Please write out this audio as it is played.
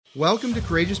Welcome to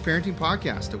Courageous Parenting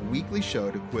Podcast, a weekly show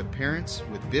to equip parents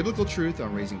with biblical truth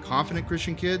on raising confident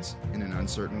Christian kids in an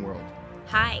uncertain world.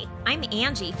 Hi, I'm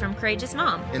Angie from Courageous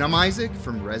Mom. And I'm Isaac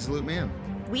from Resolute Man.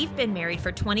 We've been married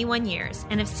for 21 years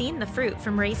and have seen the fruit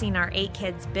from raising our 8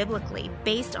 kids biblically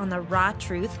based on the raw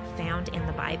truth found in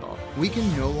the Bible. We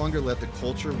can no longer let the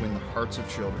culture win the hearts of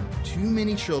children. Too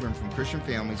many children from Christian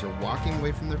families are walking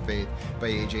away from their faith by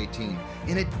age 18.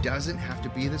 And it doesn't have to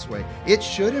be this way. It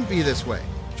shouldn't be this way.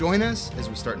 Join us as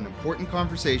we start an important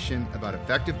conversation about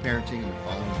effective parenting in the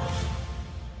following world.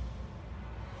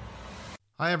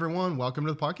 Hi, everyone. Welcome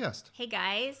to the podcast. Hey,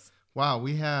 guys. Wow,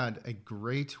 we had a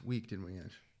great week, didn't we,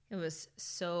 Ange? It was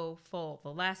so full.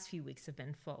 The last few weeks have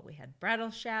been full. We had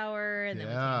bridal shower, and then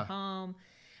we came home.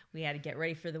 We had to get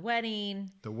ready for the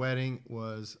wedding. The wedding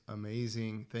was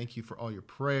amazing. Thank you for all your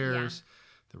prayers,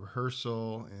 the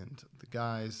rehearsal, and the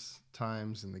guys'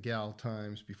 times and the gal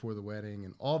times before the wedding,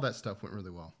 and all that stuff went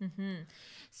really well. Mm-hmm.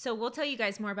 So we'll tell you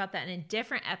guys more about that in a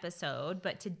different episode.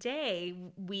 But today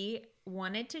we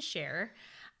wanted to share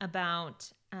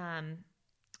about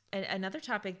another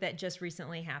topic that just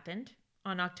recently happened.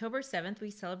 On October 7th,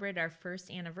 we celebrated our first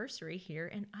anniversary here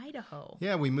in Idaho.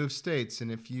 Yeah, we moved states.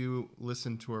 And if you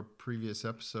listened to our previous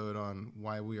episode on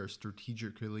why we are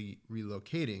strategically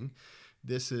relocating,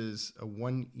 this is a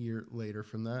 1 year later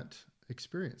from that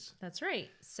experience. That's right.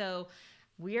 So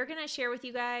we are going to share with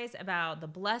you guys about the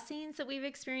blessings that we've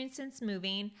experienced since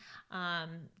moving,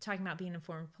 talking about being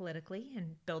informed politically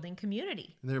and building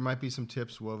community. There might be some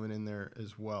tips woven in there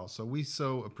as well. So we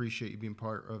so appreciate you being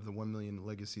part of the 1 Million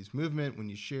Legacies movement. When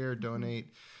you share,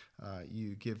 donate,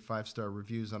 you give 5-star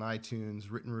reviews on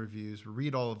iTunes, written reviews. We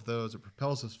read all of those. It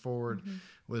propels us forward.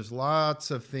 There's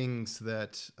lots of things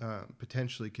that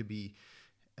potentially could be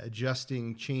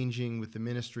adjusting, changing with the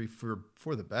ministry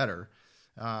for the better.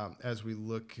 As we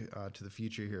look to the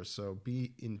future here. So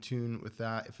be in tune with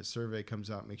that. If a survey comes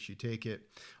out, make sure you take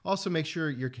it. Also, make sure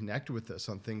you're connected with us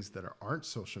on things that aren't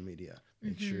social media.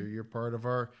 Make sure you're part of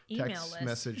our text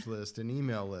message list and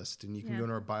email list. And you can go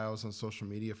to our bios on social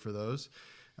media for those.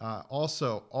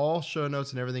 Also, all show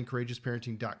notes and everything,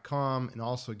 courageousparenting.com, and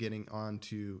also getting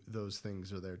onto those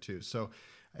things are there too. So,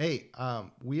 hey,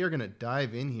 we are going to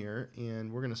dive in here,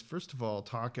 and we're going to, first of all,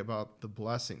 talk about the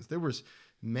blessings. There was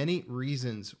many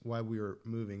reasons why we were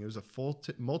moving. It was a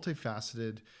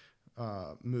multifaceted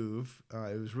move.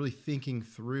 It was really thinking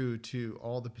through to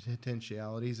all the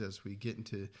potentialities as we get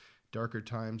into darker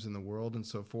times in the world and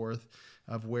so forth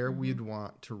of where we'd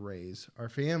want to raise our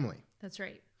family. That's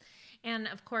right. And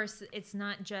of course, it's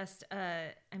not just,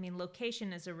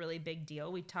 location is a really big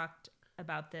deal. We talked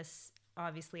about this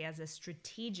obviously as a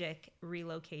strategic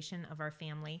relocation of our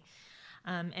family.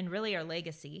 And really our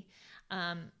legacy.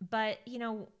 But,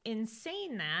 in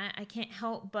saying that, I can't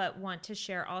help but want to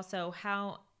share also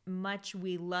how much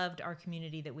we loved our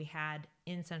community that we had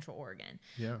in Central Oregon.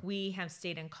 Yeah. We have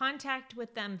stayed in contact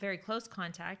with them, very close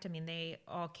contact. I mean, they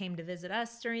all came to visit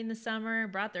us during the summer,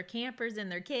 brought their campers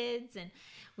and their kids, and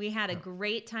we had a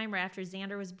great time right after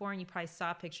Xander was born. You probably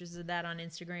saw pictures of that on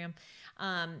Instagram.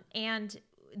 And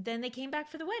then they came back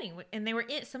for the wedding, and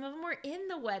some of them were in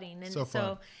the wedding.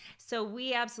 And so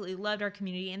we absolutely loved our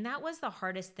community, and that was the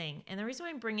hardest thing. And the reason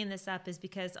why I'm bringing this up is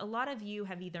because a lot of you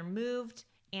have either moved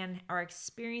and are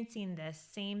experiencing this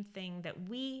same thing that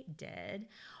we did,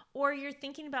 or you're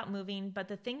thinking about moving, but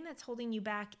the thing that's holding you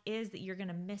back is that you're going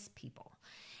to miss people.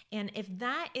 And if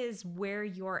that is where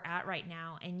you're at right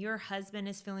now, and your husband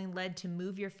is feeling led to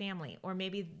move your family, or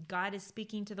maybe God is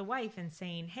speaking to the wife and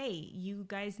saying, hey, you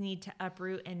guys need to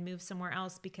uproot and move somewhere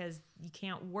else because you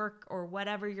can't work, or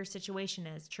whatever your situation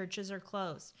is, churches are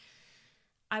closed.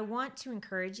 I want to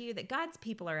encourage you that God's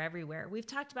people are everywhere. We've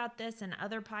talked about this in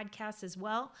other podcasts as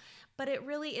well, but it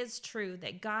really is true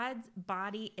that God's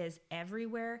body is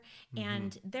everywhere.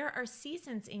 And there are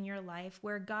seasons in your life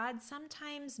where God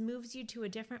sometimes moves you to a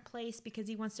different place because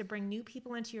he wants to bring new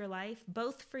people into your life,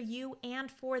 both for you and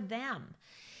for them.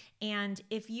 And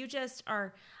if you just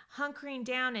are hunkering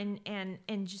down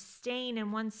and just staying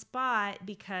in one spot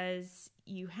because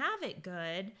you have it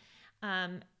good,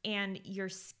 and you're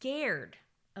scared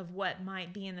of what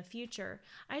might be in the future,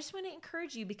 I just want to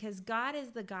encourage you, because God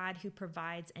is the God who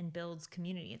provides and builds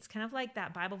community. It's kind of like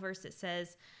that Bible verse that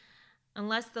says,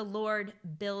 unless the Lord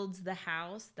builds the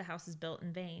house is built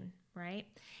in vain, right?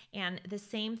 And the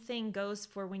same thing goes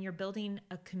for when you're building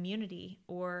a community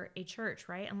or a church,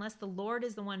 right? Unless the Lord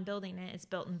is the one building it, it's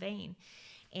built in vain.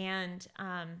 And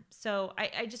so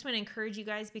I just want to encourage you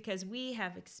guys, because we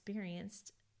have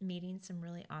experienced meeting some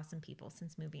really awesome people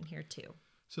since moving here too.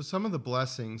 So some of the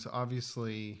blessings,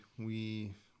 obviously,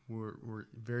 we we're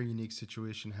very unique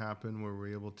situation happened where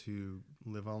we're able to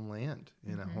live on land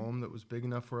in a home that was big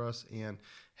enough for us and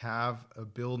have a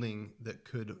building that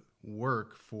could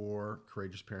work for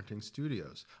Courageous Parenting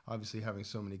Studios. Obviously, having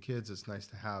so many kids, it's nice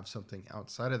to have something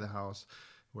outside of the house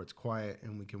where it's quiet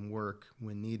and we can work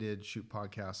when needed, shoot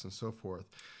podcasts and so forth.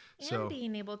 And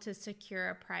being able to secure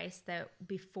a price that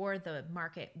before the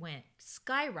market went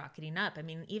skyrocketing up. I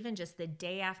mean, even just the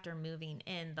day after moving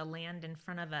in, the land in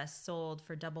front of us sold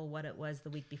for double what it was the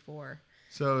week before.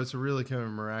 So it's a really kind of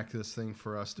miraculous thing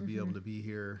for us to be able to be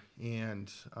here.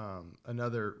 And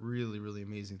another really, really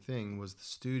amazing thing was the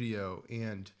studio,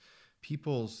 and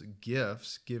people's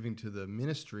gifts giving to the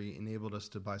ministry enabled us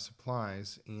to buy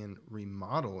supplies and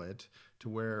remodel it to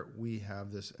where we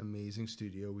have this amazing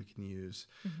studio we can use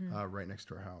right next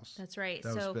to our house. That's right.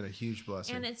 That's been a huge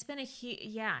blessing. And it's been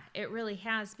it really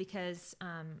has, because,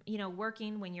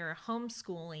 working when you're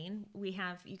homeschooling,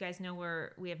 you guys know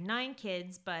we have 9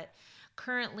 kids, but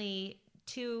currently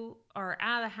 2 are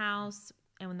out of the house.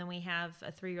 And then we have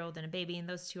a 3-year-old and a baby, and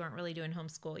those 2 aren't really doing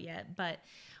homeschool yet, but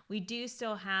we do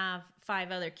still have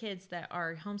 5 other kids that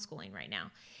are homeschooling right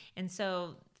now. And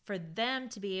so for them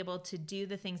to be able to do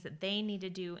the things that they need to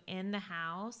do in the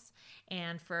house,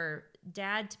 and for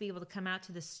Dad to be able to come out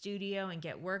to the studio and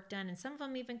get work done, and some of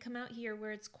them even come out here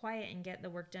where it's quiet and get the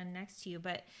work done next to you.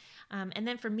 But and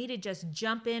then for me to just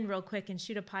jump in real quick and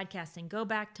shoot a podcast and go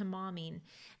back to momming,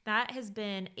 that has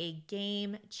been a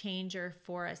game changer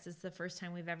for us. It's the first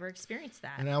time we've ever experienced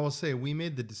that. And I will say, we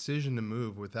made the decision to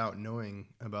move without knowing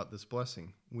about this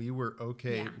blessing. We were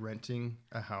renting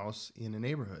a house in a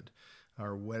neighborhood,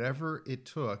 or whatever it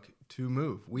took to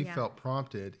move. We felt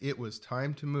prompted. It was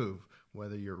time to move,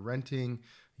 whether you're renting,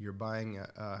 you're buying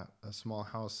a small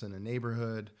house in a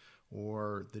neighborhood,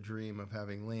 or the dream of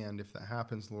having land. If that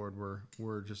happens, Lord,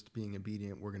 we're just being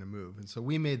obedient. We're going to move. And so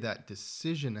we made that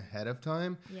decision ahead of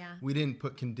time. Yeah. We didn't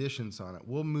put conditions on it.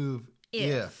 We'll move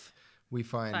if we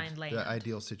find the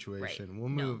ideal situation. Right. We'll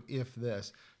move if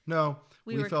this. No,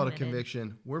 we felt committed. A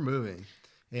conviction. We're moving.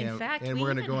 And, in fact, we're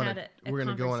going to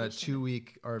go on a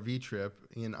 2-week RV trip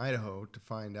in Idaho to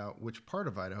find out which part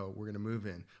of Idaho we're going to move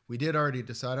in. We did already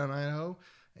decide on Idaho,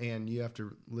 and you have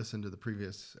to listen to the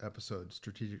previous episode,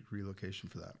 Strategic Relocation,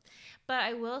 for that. But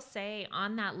I will say,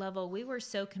 on that level, we were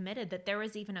so committed that there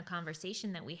was even a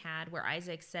conversation that we had where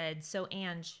Isaac said, "So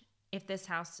Ange, if this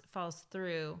house falls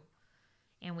through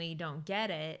and we don't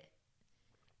get it,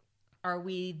 are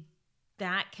we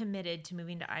that committed to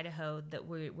moving to Idaho that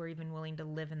we're even willing to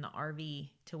live in the RV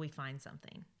till we find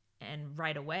something?" And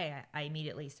right away, I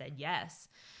immediately said yes,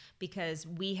 because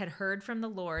we had heard from the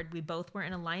Lord. We both were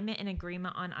in alignment and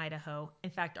agreement on Idaho.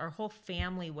 In fact, our whole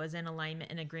family was in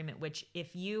alignment and agreement, which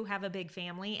if you have a big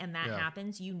family and that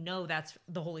happens, that's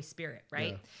the Holy Spirit,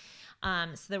 right?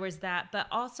 Yeah. So there was that. But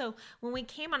also, when we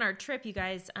came on our trip, you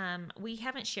guys, we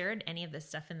haven't shared any of this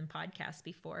stuff in the podcast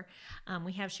before.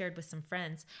 We have shared with some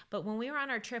friends. But when we were on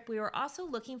our trip, we were also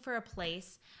looking for a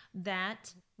place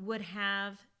that would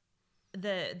have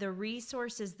the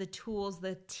resources, the tools,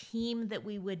 the team that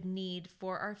we would need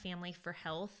for our family, for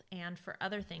health and for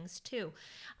other things too.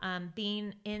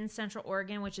 Being in Central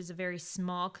Oregon, which is a very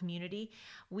small community,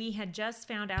 we had just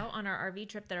found out on our RV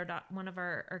trip that one of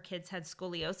our kids had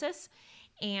scoliosis,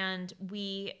 and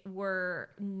we were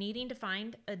needing to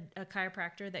find a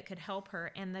chiropractor that could help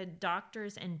her. And the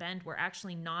doctors in Bend were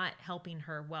actually not helping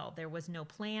her well. There was no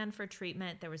plan for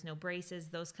treatment. There was no braces,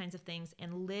 those kinds of things.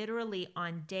 And literally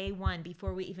on day 1,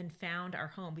 before we even found our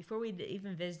home, before we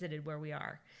even visited where we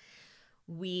are,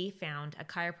 we found a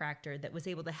chiropractor that was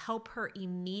able to help her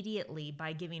immediately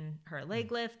by giving her a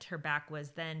leg lift. Her back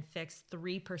was then fixed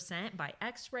 3% by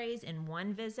x-rays in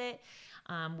 1 visit.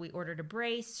 We ordered a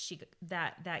brace.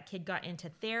 That kid got into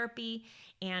therapy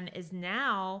and is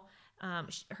now,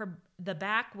 the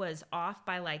back was off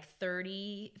by like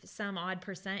 30 some odd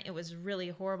percent. It was really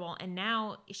horrible. And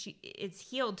now it's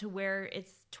healed to where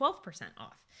it's 12%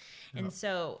 off. And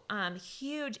so,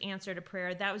 huge answer to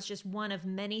prayer. That was just one of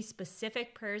many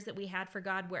specific prayers that we had for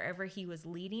God wherever he was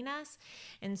leading us.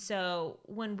 And so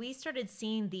when we started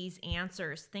seeing these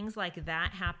answers, things like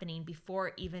that happening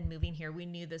before even moving here, we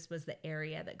knew this was the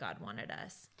area that God wanted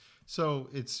us. So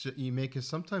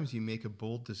sometimes you make a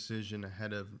bold decision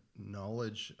ahead of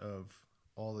knowledge of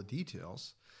all the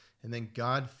details, and then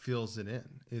God fills it in.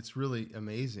 It's really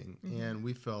amazing. Mm-hmm. And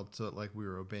we felt like we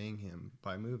were obeying him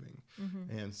by moving.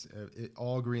 Mm-hmm. And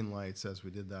all green lights as we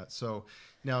did that. So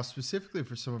now specifically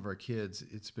for some of our kids,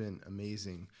 it's been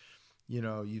amazing.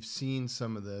 you've seen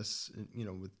some of this,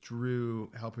 with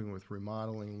Drew helping with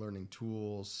remodeling, learning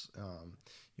tools,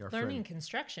 our Learning friend,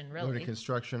 construction, really. learning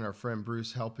construction, our friend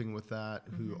Bruce helping with that,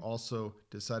 who also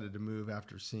decided to move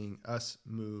after seeing us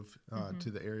move to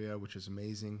the area, which is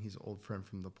amazing. He's an old friend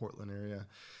from the Portland area.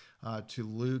 To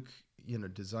Luke,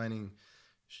 designing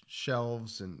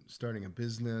shelves and starting a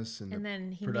business, and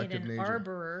then he made an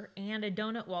arbor and a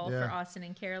donut wall for Austin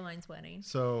and Caroline's wedding.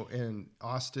 So, and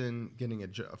Austin getting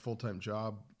a full-time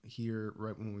job here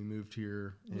right when we moved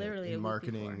here, literally in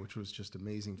marketing, which was just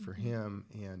amazing for him.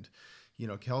 And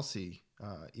Kelsey,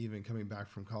 even coming back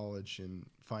from college and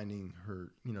finding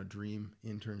her dream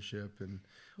internship, and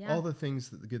all the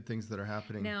good things that are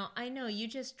happening. Now, I know you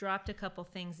just dropped a couple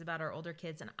things about our older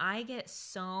kids, and I get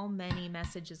so many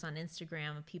messages on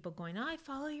Instagram of people going, "Oh, I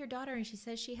follow your daughter and she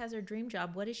says she has her dream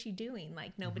job. What is she doing?"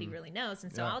 Like, nobody really knows.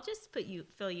 And so I'll just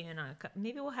fill you in on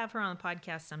maybe we'll have her on the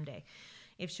podcast someday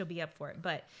if she'll be up for it.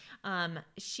 But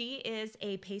she is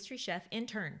a pastry chef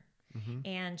intern,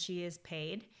 and she is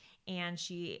paid. And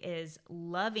she is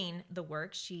loving the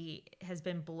work. She has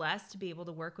been blessed to be able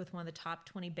to work with one of the top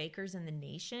 20 bakers in the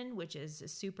nation, which is a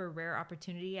super rare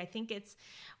opportunity. I think it's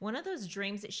one of those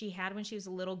dreams that she had when she was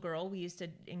a little girl. We used to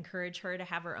encourage her to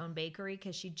have her own bakery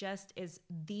because she just is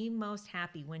the most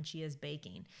happy when she is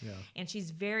baking. Yeah. And she's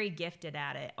very gifted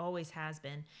at it, always has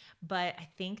been. But I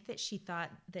think that she thought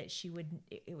that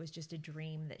it was just a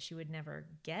dream that she would never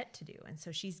get to do. And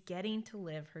so she's getting to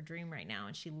live her dream right now,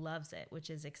 and she loves it,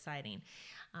 which is exciting.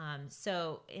 And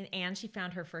she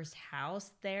found her first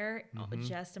house there,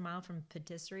 just a mile from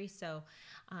Patisserie. So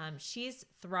she's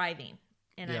thriving,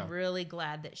 and I'm really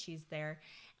glad that she's there.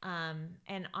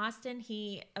 And Austin,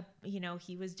 he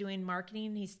was doing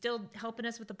marketing. He's still helping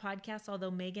us with the podcast,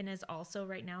 although Megan is also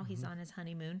right now. He's on his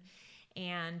honeymoon.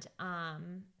 And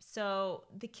so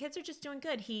the kids are just doing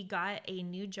good. He got a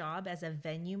new job as a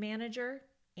venue manager,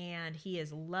 and he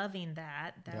is loving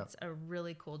that. That's a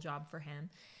really cool job for him.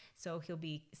 So he'll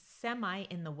be semi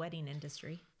in the wedding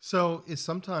industry. So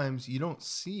sometimes you don't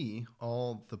see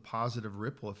all the positive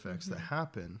ripple effects that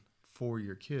happen for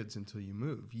your kids until you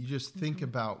move. You just think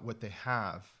about what they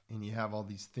have, and you have all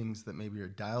these things that maybe are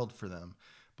dialed for them.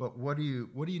 But what do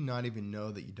you not even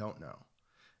know that you don't know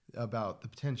about the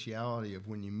potentiality of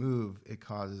when you move, it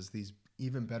causes these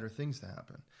even better things to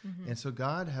happen. And so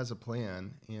God has a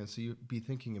plan, and so you be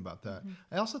thinking about that.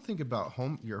 I also think about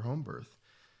your home birth.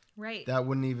 Right. That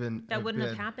wouldn't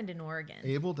have happened in Oregon.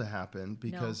 Able to happen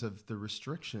because of the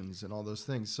restrictions and all those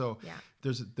things. So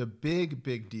there's the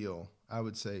big deal, I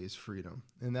would say, is freedom.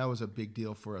 And that was a big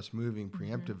deal for us moving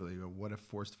preemptively. What if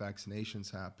forced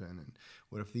vaccinations happen? And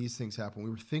what if these things happen? We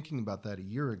were thinking about that a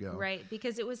year ago. Right,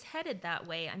 because it was headed that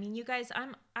way. I mean, you guys,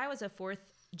 I was a 4th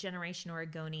generation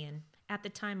Oregonian. At the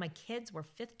time, my kids were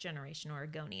 5th generation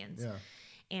Oregonians. Yeah.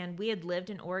 And we had lived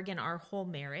in Oregon our whole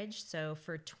marriage. So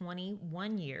for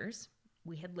 21 years,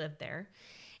 we had lived there.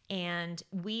 And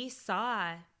we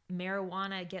saw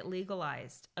marijuana get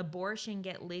legalized, abortion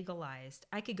get legalized.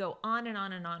 I could go on and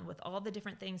on and on with all the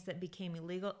different things that became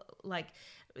illegal. Like,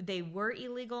 they were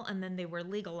illegal and then they were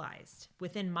legalized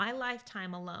within my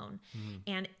lifetime alone.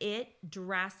 And it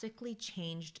drastically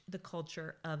changed the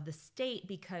culture of the state,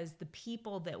 because the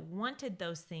people that wanted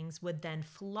those things would then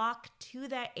flock to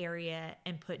that area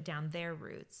and put down their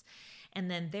roots. And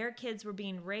then their kids were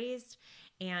being raised,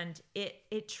 and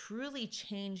it truly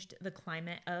changed the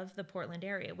climate of the Portland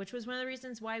area, which was one of the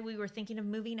reasons why we were thinking of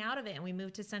moving out of it. And we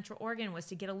moved to Central Oregon, was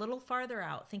to get a little farther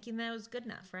out, thinking that was good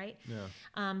enough, right?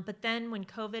 Yeah. But then when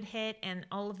COVID hit and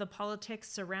all of the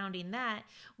politics surrounding that,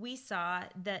 we saw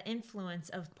the influence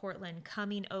of Portland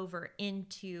coming over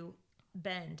into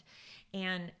Bend.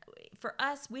 And for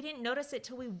us, we didn't notice it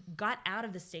till we got out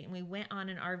of the state, and we went on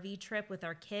an RV trip with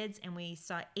our kids, and we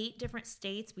saw 8 different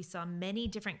states. We saw many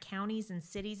different counties and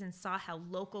cities, and saw how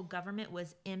local government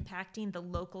was impacting the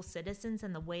local citizens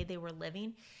and the way they were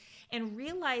living, and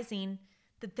realizing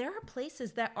that there are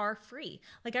places that are free.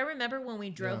 Like, I remember when we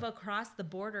drove across the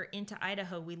border into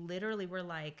Idaho, we literally were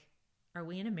like, are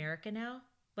we in America now?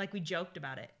 Like, we joked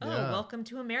about it. Oh, welcome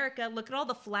to America. Look at all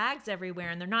the flags everywhere,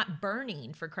 and they're not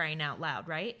burning, for crying out loud,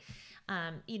 right?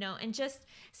 And just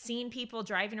seeing people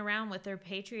driving around with their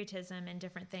patriotism and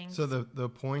different things. So the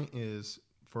point is,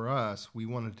 for us, we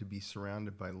wanted to be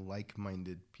surrounded by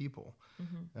like-minded people.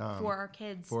 For our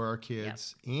kids. For our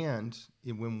kids. Yep. And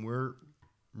when we're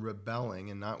rebelling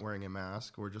and not wearing a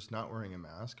mask, or just not wearing a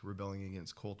mask, rebelling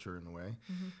against culture in a way,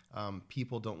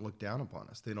 people don't look down upon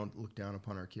us. They don't look down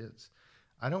upon our kids.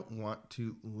 I don't want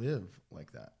to live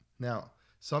like that. Now,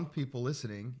 some people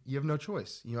listening, you have no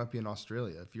choice. You might be in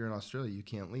Australia. If you're in Australia, you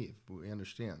can't leave. We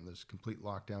understand there's complete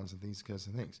lockdowns and these kinds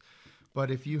of things. But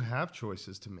if you have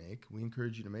choices to make, we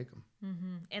encourage you to make them.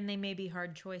 Mm-hmm. And they may be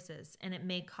hard choices, and it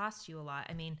may cost you a lot.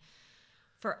 I mean,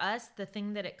 for us, the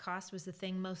thing that it cost was the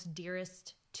thing most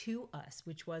dearest to us,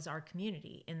 which was our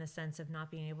community, in the sense of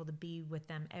not being able to be with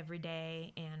them every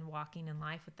day and walking in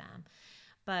life with them.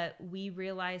 But we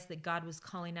realized that God was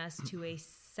calling us to a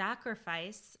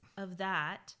sacrifice of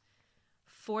that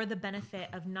for the benefit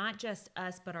of not just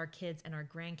us, but our kids and our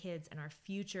grandkids and our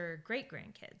future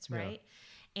great-grandkids, right?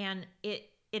 Yeah. And it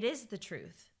is the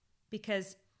truth,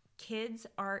 because kids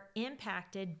are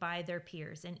impacted by their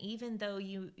peers. And even though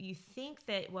you think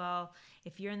that, well,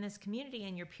 if you're in this community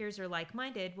and your peers are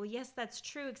like-minded, well, yes, that's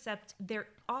true, except they're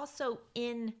also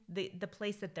in the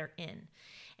place that they're in.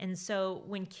 And so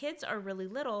when kids are really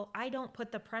little, I don't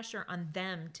put the pressure on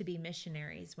them to be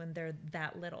missionaries when they're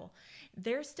that little.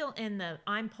 They're still in the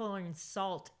I'm pouring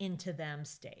salt into them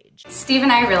stage. Steve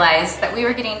and I realized that we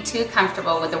were getting too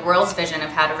comfortable with the world's vision of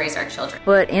how to raise our children.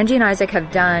 What Angie and Isaac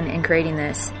have done in creating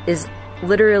this is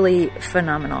literally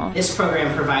phenomenal. This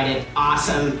program provided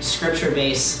awesome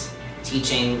scripture-based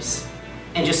teachings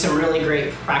and just some really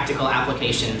great practical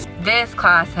applications. This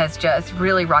class has just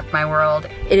really rocked my world.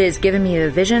 It has given me a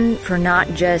vision for not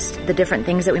just the different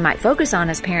things that we might focus on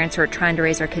as parents who are trying to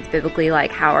raise our kids biblically,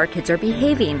 like how our kids are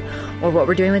behaving or what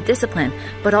we're doing with discipline,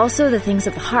 but also the things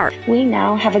of the heart. We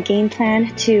now have a game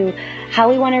plan to how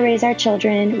we want to raise our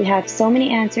children. We have so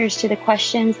many answers to the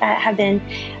questions that have been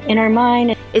in our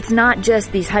mind. It's not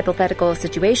just these hypothetical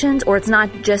situations, or it's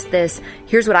not just this,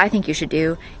 here's what I think you should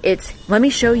do. It's, let me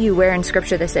show you where in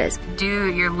Scripture this is.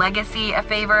 Do your legacy a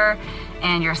favor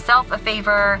and yourself a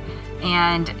favor,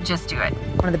 and just do it.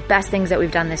 One of the best things that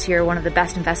we've done this year, one of the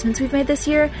best investments we've made this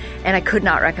year, and I could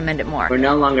not recommend it more. We're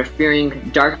no longer fearing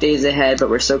dark days ahead, but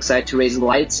we're so excited to raise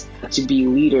lights, to be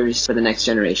leaders for the next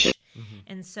generation.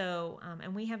 And so,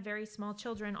 and we have very small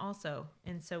children also,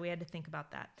 and so we had to think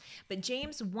about that. But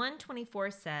James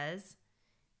 1:24 says,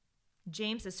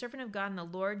 James, the servant of God and the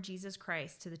Lord Jesus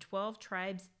Christ, to the 12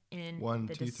 tribes in 1,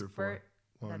 the 2 through 4.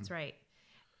 That's right.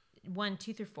 1,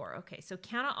 2 through 4. Okay, so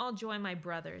count it all joy, my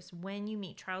brothers, when you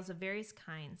meet trials of various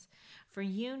kinds, for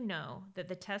you know that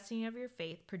the testing of your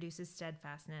faith produces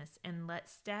steadfastness, and let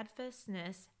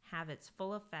steadfastness have its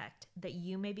full effect, that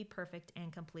you may be perfect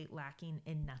and complete, lacking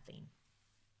in nothing.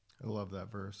 I love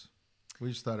that verse. We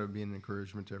just thought it would be an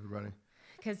encouragement to everybody.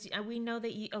 Because we know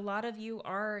that a lot of you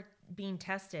are being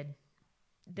tested.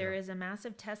 There is a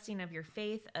massive testing of your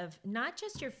faith, of not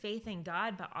just your faith in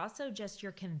God, but also just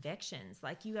your convictions.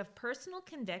 Like, you have personal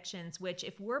convictions, which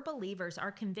if we're believers,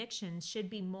 our convictions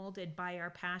should be molded by our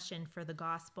passion for the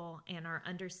gospel and our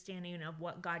understanding of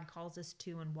what God calls us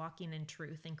to and walking in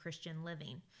truth and Christian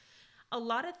living. A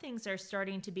lot of things are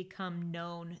starting to become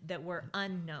known that were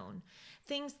unknown.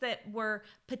 Things that were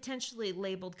potentially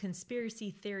labeled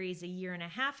conspiracy theories a year and a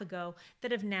half ago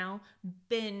that have now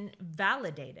been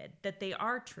validated, that they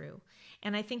are true.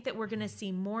 And I think that we're going to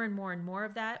see more and more and more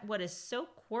of that. What is so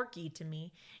quirky to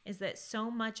me is that so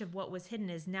much of what was hidden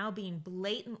is now being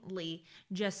blatantly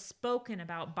just spoken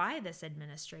about by this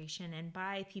administration and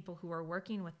by people who are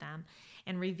working with them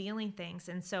and revealing things.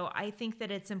 And so I think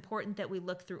that it's important that we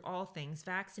look through all things,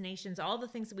 vaccinations, all the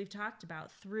things that we've talked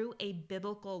about, through a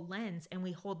biblical lens, and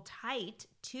we hold tight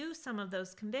to some of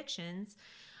those convictions,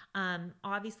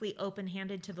 obviously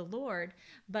open-handed to the Lord,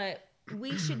 but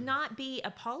we should not be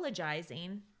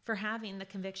apologizing for having the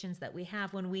convictions that we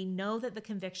have when we know that the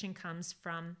conviction comes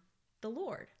from the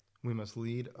Lord. We must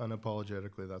lead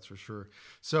unapologetically, that's for sure.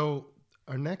 So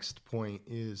our next point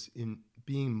is in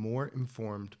being more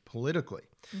informed politically.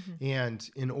 Mm-hmm. And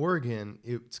in Oregon,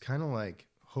 it's kind of like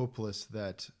hopeless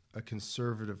that a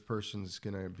conservative person is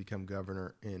going to become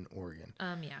governor in Oregon.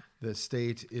 Yeah. The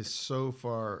state is so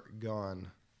far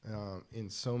gone in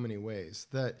so many ways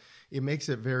that it makes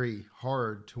it very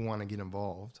hard to want to get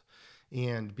involved.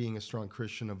 And being a strong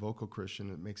Christian, a vocal Christian,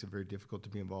 it makes it very difficult to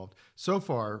be involved. So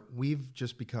far, we've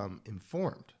just become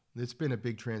informed. It's been a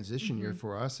big transition year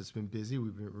for us. It's been busy.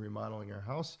 We've been remodeling our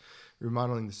house,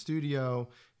 remodeling the studio,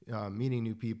 meeting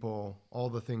new people, all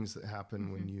the things that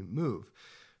happen when you move.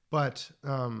 But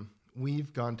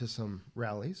we've gone to some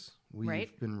rallies.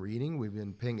 We've been reading. We've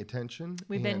been paying attention.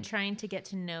 We've been trying to get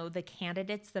to know the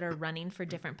candidates that are running for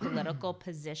different political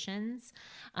positions,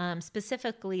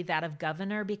 specifically that of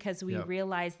governor, because we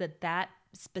realize that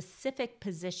specific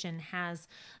position has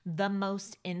the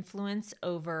most influence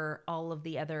over all of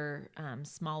the other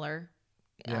smaller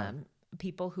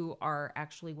people who are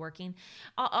actually working.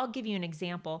 I'll give you an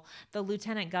example. The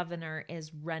lieutenant governor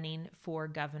is running for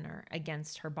governor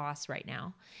against her boss right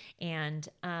now. And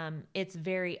it's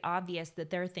very obvious that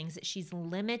there are things that she's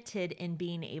limited in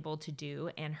being able to do,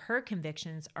 and her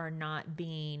convictions are not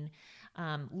being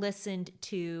listened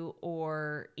to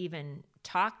or even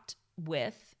talked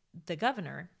with the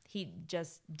governor. He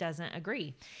just doesn't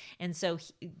agree. And so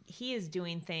he is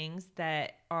doing things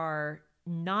that are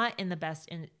not in the best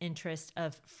interest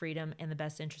of freedom and the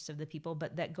best interest of the people,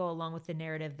 but that go along with the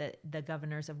narrative that the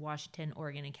governors of Washington,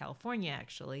 Oregon, and California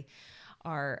actually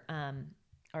are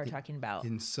talking about.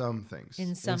 In some things.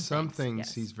 In some things,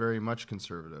 yes. He's very much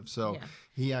conservative. So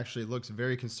he actually looks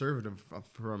very conservative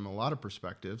from a lot of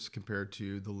perspectives compared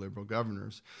to the liberal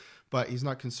governors. But he's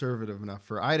not conservative enough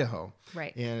for Idaho.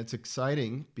 Right. And it's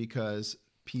exciting because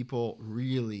people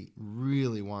really,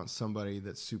 really want somebody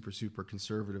that's super, super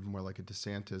conservative, more like a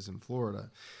DeSantis in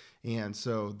Florida. And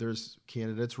so there's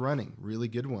candidates running, really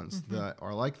good ones that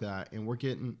are like that. And we're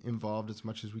getting involved as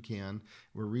much as we can.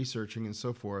 We're researching and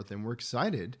so forth. And we're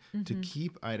excited to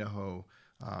keep Idaho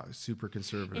super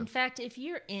conservative. In fact, if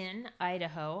you're in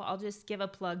Idaho, I'll just give a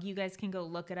plug. You guys can go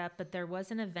look it up. But there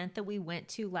was an event that we went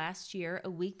to last year, a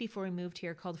week before we moved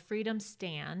here, called Freedom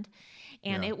Stand.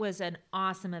 And it was an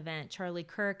awesome event. Charlie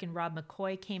Kirk and Rob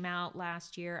McCoy came out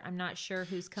last year. I'm not sure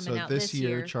who's coming out this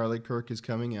year. Charlie Kirk is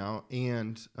coming out,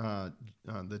 and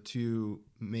the two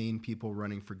main people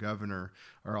running for governor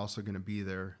are also going to be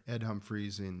there, Ed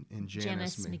Humphreys and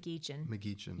Janice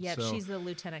McGeachin. Yeah, so, she's the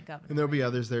lieutenant governor. And there'll be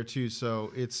others there too.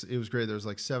 So it was great. There was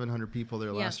like 700 people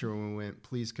there last year when we went.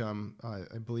 Please come.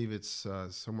 I believe it's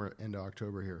somewhere end of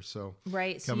October here. So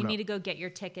so you need to go get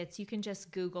your tickets. You can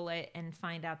just Google it and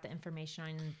find out the information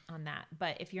on that.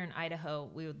 But if you're in Idaho,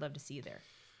 we would love to see you there.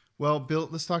 Well, Bill,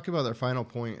 let's talk about our final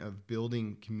point of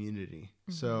building community.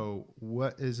 So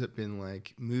what has it been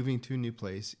like moving to a new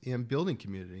place and building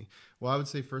community? Well, I would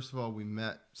say, first of all, we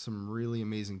met some really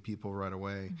amazing people right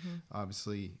away.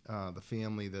 Obviously, the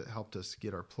family that helped us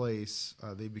get our place,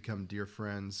 they've become dear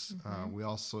friends. We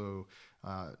also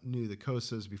knew the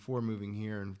Kosas before moving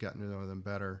here and gotten to know them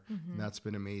better. And that's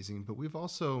been amazing. But we've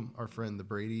also, our friend, the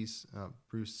Brady's,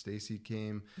 Bruce Stacy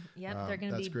came. Yep, they're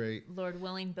going to be, great. Lord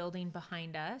willing, building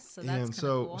behind us. So that's kind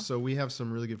of cool. So we have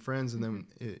some really good friends. And then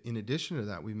in addition to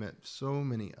that, we met so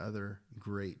many other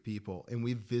great people. And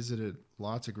we've visited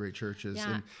lots of great churches.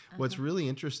 And what's really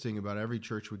interesting about every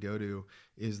church we go to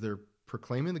is they're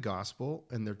proclaiming the gospel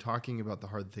and they're talking about the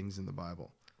hard things in the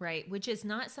Bible. Right, which is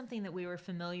not something that we were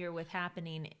familiar with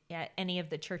happening at any of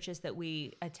the churches that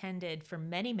we attended for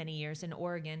many, many years in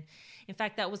Oregon. In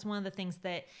fact, that was one of the things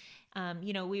that,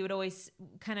 we would always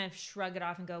kind of shrug it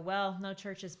off and go, well, no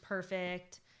church is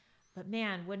perfect. But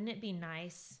man, wouldn't it be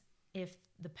nice if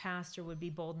the pastor would be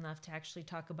bold enough to actually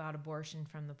talk about abortion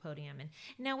from the podium? And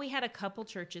now we had a couple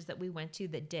churches that we went to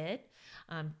that did,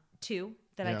 two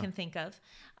that I can think of.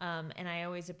 And I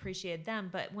always appreciated them.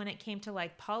 But when it came to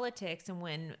like politics and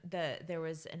when there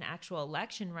was an actual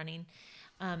election running,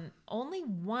 only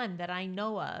one that I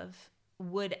know of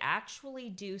would actually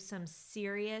do some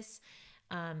serious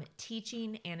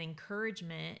teaching and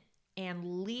encouragement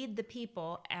and lead the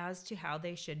people as to how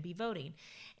they should be voting.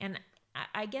 And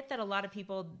I get that a lot of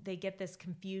people, they get this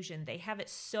confusion. They have it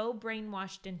so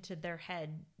brainwashed into their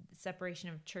head, separation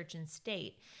of church and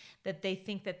state, that they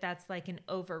think that that's like an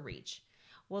overreach.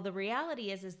 Well, the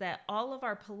reality is that all of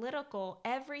our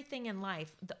everything in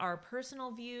life, our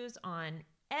personal views on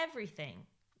everything,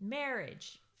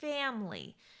 marriage,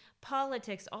 family,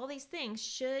 politics, all these things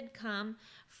should come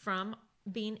from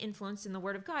being influenced in the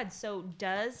Word of God. So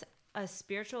does a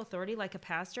spiritual authority like a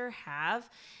pastor have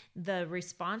the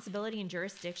responsibility and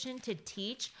jurisdiction to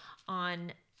teach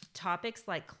on topics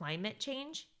like climate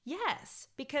change? Yes,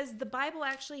 because the Bible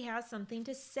actually has something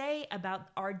to say about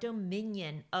our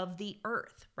dominion of the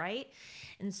earth, right?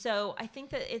 And so I think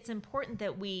that it's important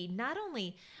that we not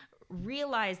only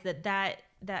realize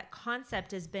that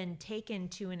concept has been taken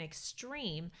to an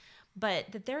extreme,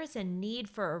 but that there is a need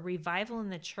for a revival in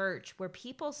the church where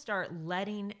people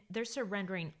they're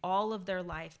surrendering all of their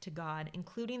life to God,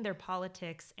 including their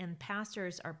politics, and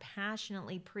pastors are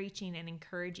passionately preaching and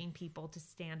encouraging people to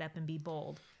stand up and be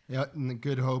bold. Yeah, and the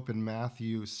good hope in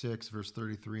Matthew 6, verse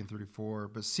 33 and 34.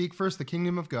 But seek first the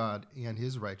kingdom of God and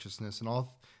his righteousness, and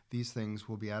all these things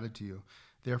will be added to you.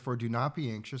 Therefore, do not be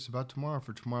anxious about tomorrow,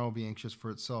 for tomorrow will be anxious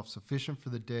for itself. Sufficient for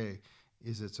the day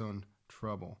is its own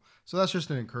trouble. So that's just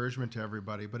an encouragement to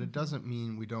everybody, but it doesn't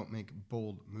mean we don't make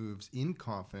bold moves in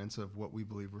confidence of what we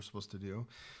believe we're supposed to do.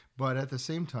 But at the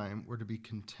same time, we're to be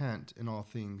content in all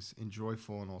things and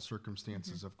joyful in all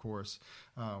circumstances, of course,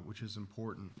 which is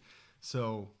important.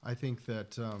 So I think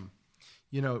that,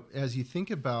 as you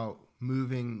think about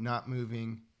moving, not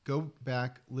moving, go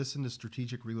back, listen to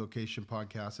Strategic Relocation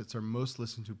Podcast. It's our most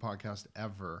listened to podcast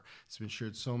ever. It's been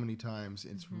shared so many times.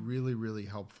 It's really, really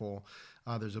helpful.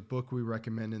 There's a book we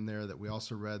recommend in there that we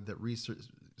also read that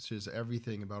researches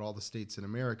everything about all the states in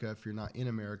America. If you're not in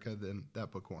America, then that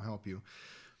book won't help you.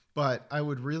 But I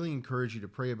would really encourage you to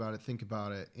pray about it, think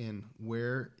about it, and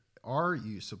where are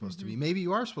you supposed to be? Maybe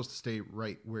you are supposed to stay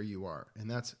right where you are, and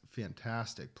that's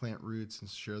fantastic. Plant roots and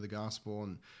share the gospel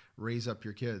and raise up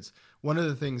your kids. One of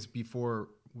the things before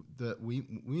that we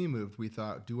moved, we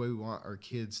thought, do we want our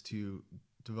kids to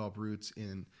develop roots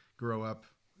and grow up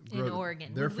in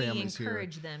Oregon? Their we families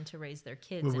encourage here. them to raise their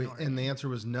kids in Oregon. And the answer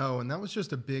was no, and that was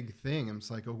just a big thing. And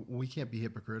it's like, we can't be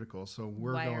hypocritical, so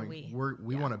we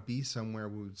want to be somewhere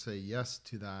we would say yes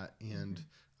to that and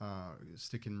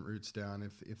sticking roots down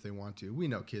if they want to. We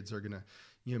know kids are gonna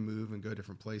move and go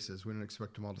different places. We don't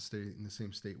expect them all to stay in the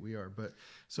same state we are, but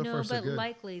so far so good. But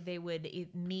likely they would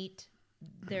meet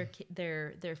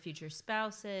their future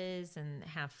spouses and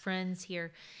have friends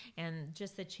here, and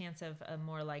just the chance of a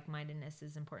more like-mindedness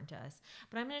is important to us.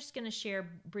 But I'm just going to share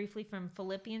briefly from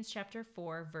Philippians chapter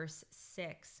 4 verse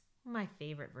 6. My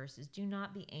favorite verses. Do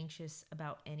not be anxious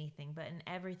about anything, but in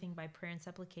everything by prayer and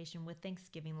supplication with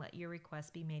thanksgiving let your requests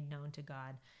be made known to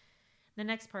God. The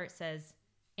next part says,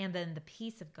 and then the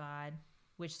peace of God,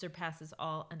 which surpasses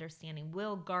all understanding,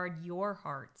 will guard your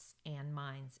hearts and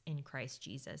minds in Christ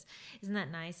Jesus. Isn't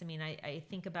that nice? I mean, I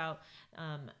think about,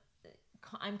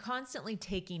 I'm constantly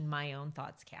taking my own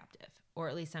thoughts captive, or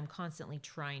at least I'm constantly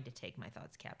trying to take my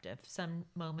thoughts captive. Some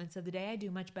moments of the day I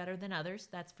do much better than others,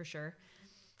 that's for sure.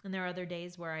 And there are other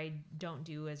days where I don't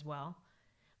do as well.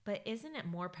 But isn't it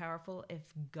more powerful if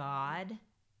God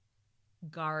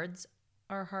guards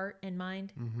our heart and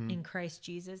mind in Christ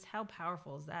Jesus? How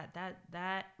powerful is that?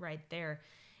 That right there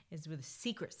is with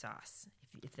secret sauce,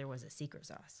 if there was a secret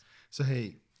sauce. So,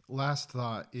 hey, last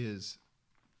thought is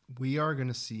we are going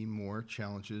to see more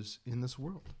challenges in this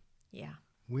world. Yeah.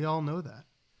 We all know that.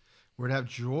 We're to have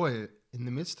joy in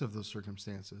the midst of those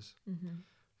circumstances.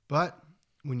 But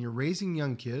when you're raising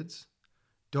young kids,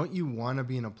 don't you want to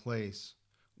be in a place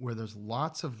where there's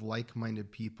lots of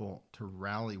like-minded people to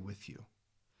rally with you?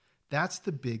 That's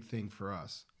the big thing for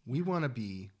us. We want to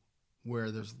be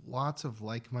where there's lots of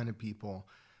like-minded people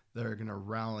that are going to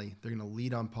rally. They're going to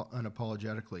lead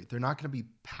unapologetically. They're not going to be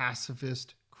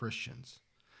pacifist Christians.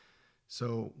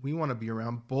 So we want to be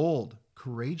around bold,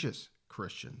 courageous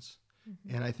Christians.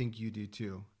 And I think you do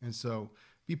too. And so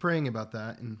be praying about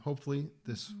that, and hopefully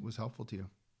this was helpful to you.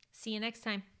 See you next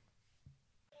time.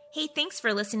 Hey, thanks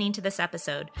for listening to this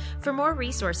episode. For more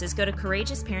resources, go to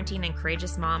CourageousParenting and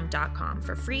CourageousMom.com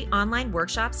for free online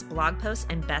workshops, blog posts,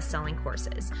 and best-selling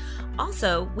courses.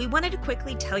 Also, we wanted to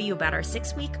quickly tell you about our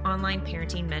 6-week online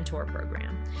parenting mentor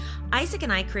program. Isaac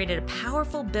and I created a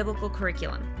powerful biblical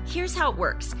curriculum. Here's how it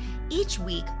works. Each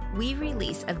week, we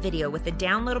release a video with a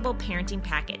downloadable parenting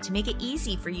packet to make it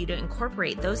easy for you to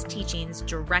incorporate those teachings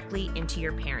directly into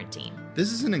your parenting.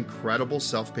 This is an incredible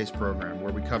self-paced program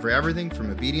where we cover everything from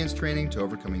obedience training to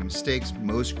overcoming mistakes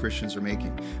most Christians are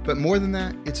making. But more than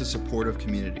that, it's a supportive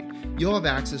community. You'll have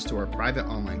access to our private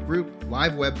online group,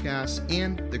 live webcasts,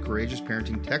 and the Courageous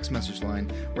Parenting text message line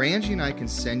where Angie and I can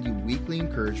send you weekly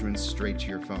encouragements straight to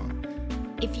your phone.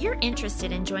 If you're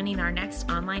interested in joining our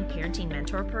next online parenting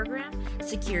mentor program,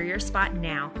 secure your spot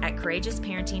now at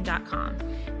CourageousParenting.com.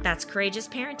 That's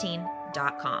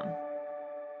CourageousParenting.com.